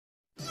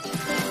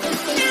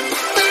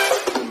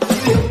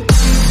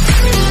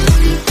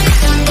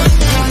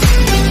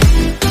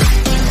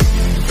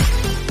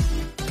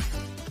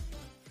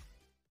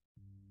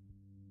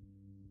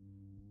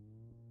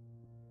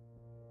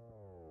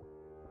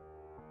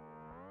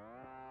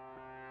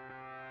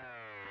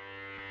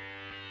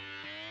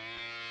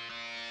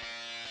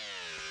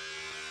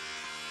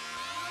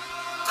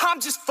I'm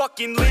just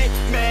fucking lit,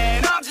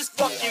 man, I'm just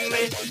fucking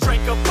lit.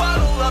 Drink a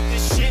bottle of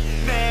this shit,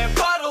 man,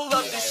 bottle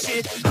of this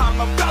shit. I'm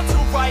about to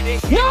write a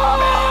hit,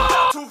 man,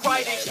 about to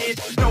write a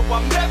hit. No,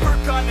 I'm never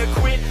gonna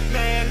quit,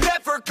 man,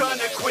 never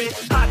gonna quit.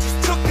 I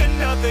just took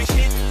another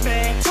hit,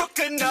 man, took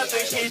another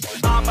hit.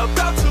 I'm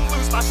about to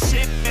lose my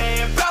shit,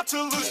 man, about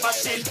to lose my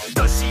shit.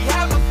 Does she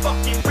have a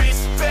fucking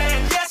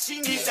wristband? Yeah, she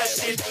needs that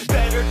shit.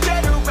 Better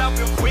get her out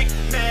real quick,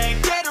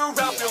 man, get her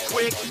out real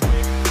quick.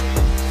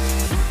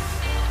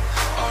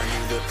 Are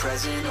you the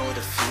present or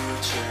the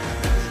future?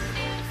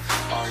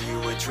 Are you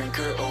a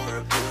drinker or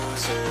a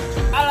boozer?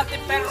 ¡Háblate,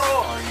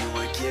 perro! Are you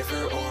a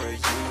giver or a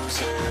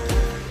user?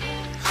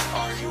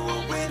 Are you a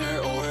winner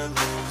or a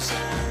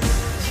loser?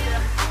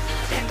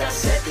 And I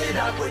said that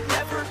I would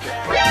never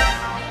back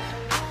down.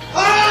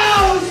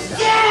 Oh,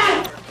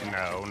 shit!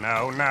 No,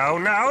 no, no,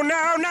 no,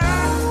 no, no.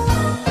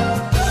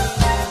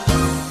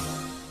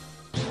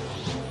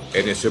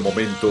 En ese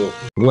momento,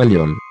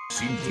 waliol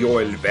sintió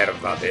el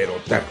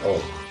verdadero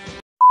terror.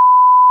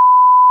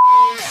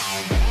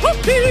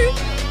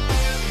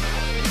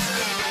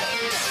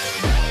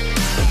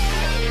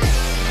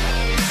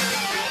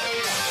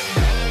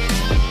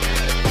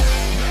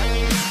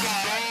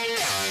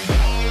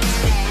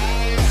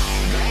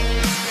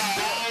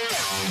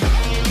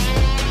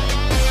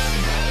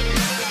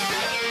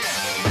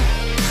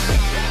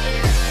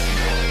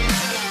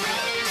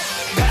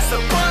 Pass a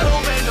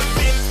bottle and a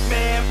fit,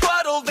 man,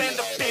 bottle and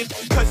a fit.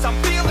 Cause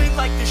I'm feeling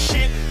like the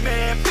shit,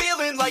 man,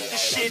 feeling like the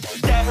shit.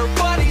 Yeah, her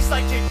body's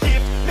like a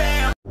gift,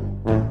 man.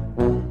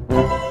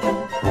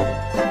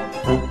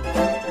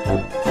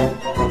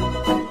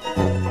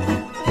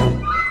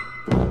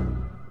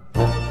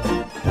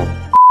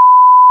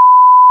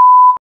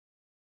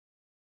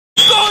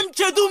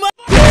 ¡Concha tu madre!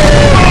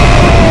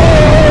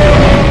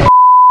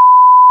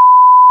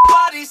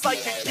 Body's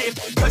like a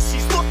gift, cause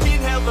she's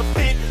looking hella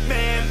fit,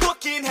 man,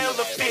 looking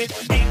hella fit.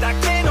 And I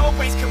can't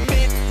always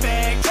commit,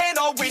 man, can't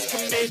always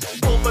commit.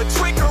 Pull the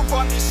trigger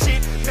on this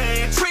shit,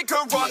 man,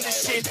 trigger on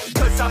this shit.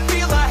 Cause I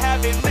feel I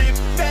haven't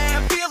lived,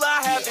 man, feel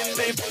I haven't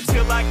lived.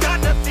 Till I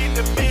got nothing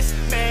to miss,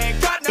 man,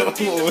 got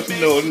nothing to miss.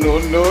 No.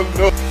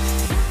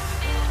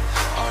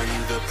 Are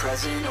you the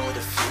present or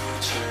the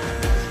future?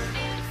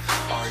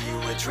 Are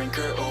you a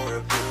drinker or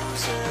a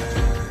boozer?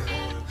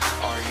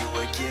 Are you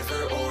a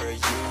giver or a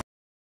user?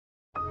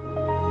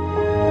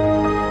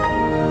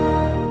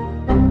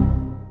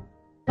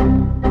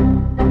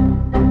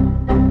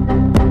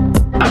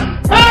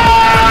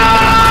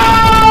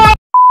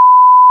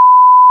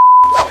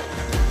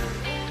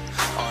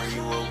 Are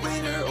you a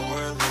winner or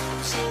a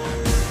loser?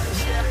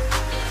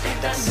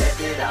 And I said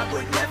that I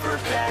would never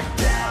back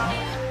down.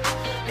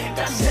 And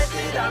I said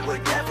that I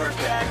would never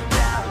back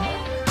down.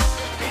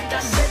 And I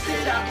said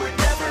that I would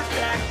never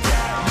back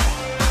down.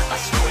 I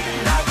swore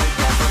that I would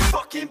never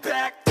fucking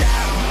back down.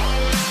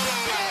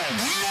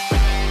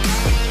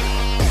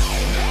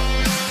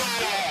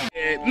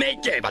 Me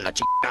lleva la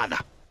chingada.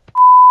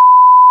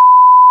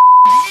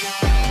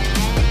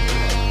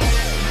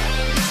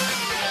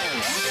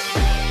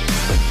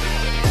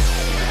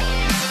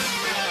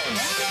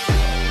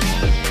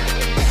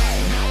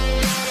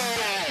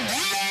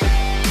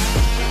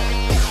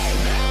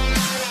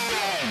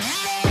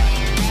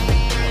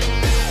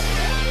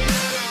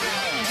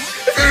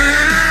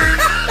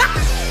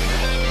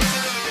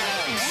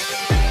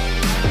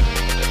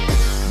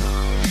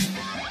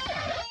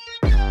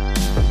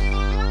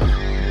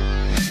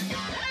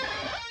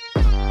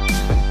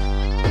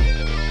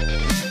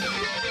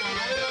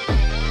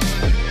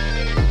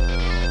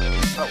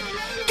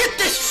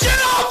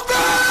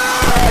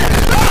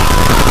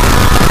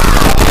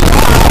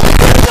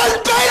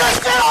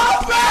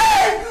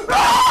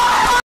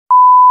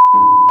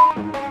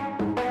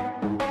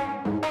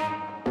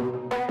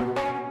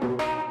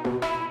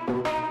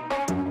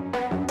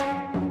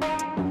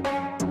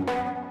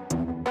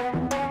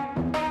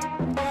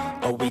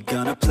 Are we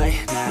gonna play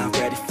now?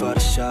 Ready for the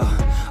show?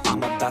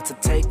 I'm about to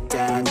take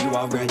down, you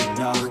already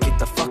know. Get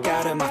the fuck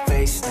out of my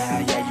face now,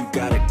 yeah, you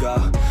gotta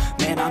go.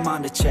 Man, I'm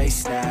on the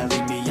chase now,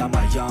 leave me on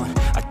my own.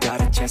 I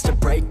got a chance to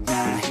break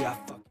now, yeah,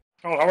 fuck.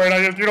 Vamos a ver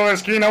ahí el tiro de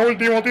esquina,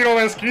 último tiro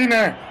de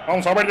esquina.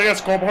 Vamos a ver, llega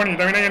Scoponi,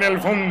 también ahí en el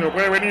fondo.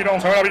 Puede venir,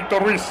 vamos a ver a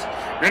Víctor Ruiz.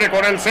 Viene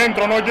con el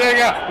centro, no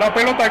llega. La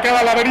pelota queda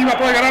a la deriva,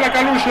 puede ganar a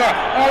Calusha.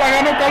 Ah, la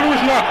ganó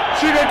Calusha.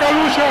 Sigue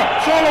Calusha.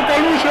 Solo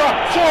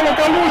Calusha. Solo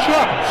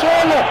Calusha.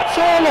 Solo.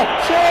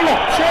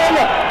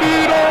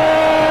 Tiro.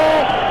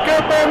 ¡Qué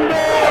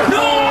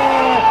pendejo!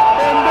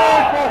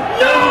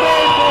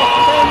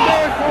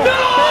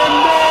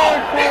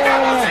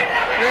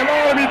 El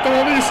árbitro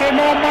dice,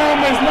 no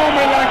mames, no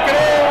me la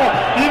creo.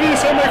 Y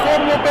dice, mejor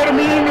no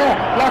termino.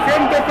 La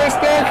gente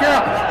festeja.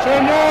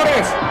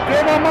 Señores,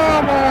 ¡qué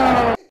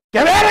mamada! ¡Qué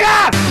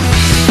verga!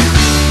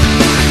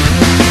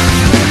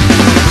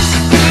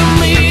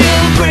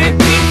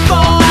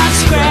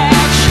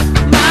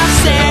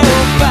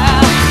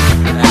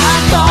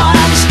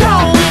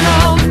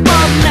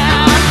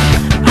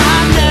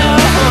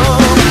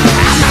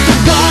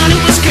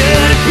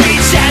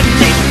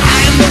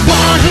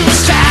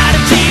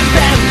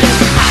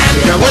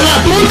 ¡Me abuelo!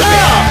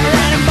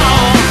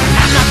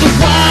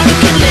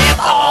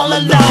 all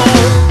alone.